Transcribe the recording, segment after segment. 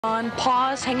On,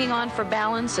 paws hanging on for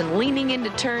balance and leaning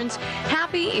into turns,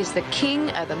 Happy is the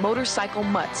king of the motorcycle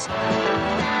mutts.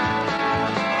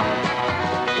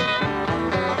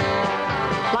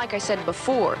 Like I said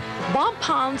before, Bob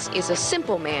Pons is a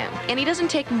simple man, and he doesn't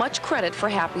take much credit for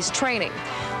Happy's training.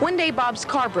 One day, Bob's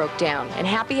car broke down, and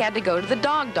Happy had to go to the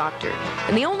dog doctor,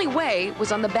 and the only way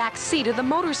was on the back seat of the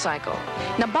motorcycle.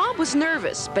 Now, Bob was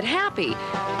nervous, but Happy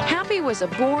was a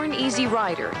born easy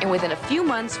rider, and within a few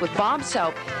months, with Bob's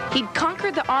help, he'd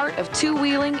conquered the art of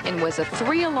two-wheeling and was a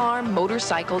three-alarm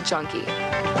motorcycle junkie.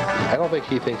 I don't think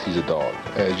he thinks he's a dog.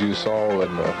 As you saw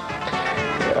in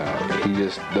he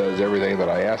just does everything that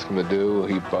I ask him to do.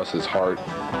 He busts his heart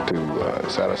to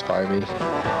satisfy me,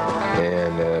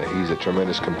 and he's a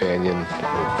tremendous companion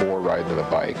for riding a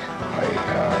bike.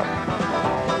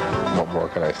 What more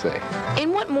can I say?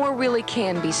 And what more really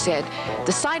can be said?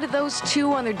 The sight of those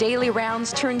two on their daily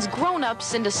rounds turns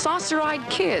grown-ups into saucer-eyed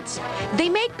kids. They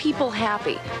make people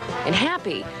happy. And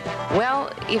Happy,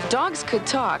 well, if dogs could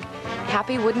talk,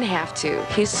 Happy wouldn't have to.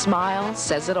 His smile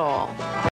says it all.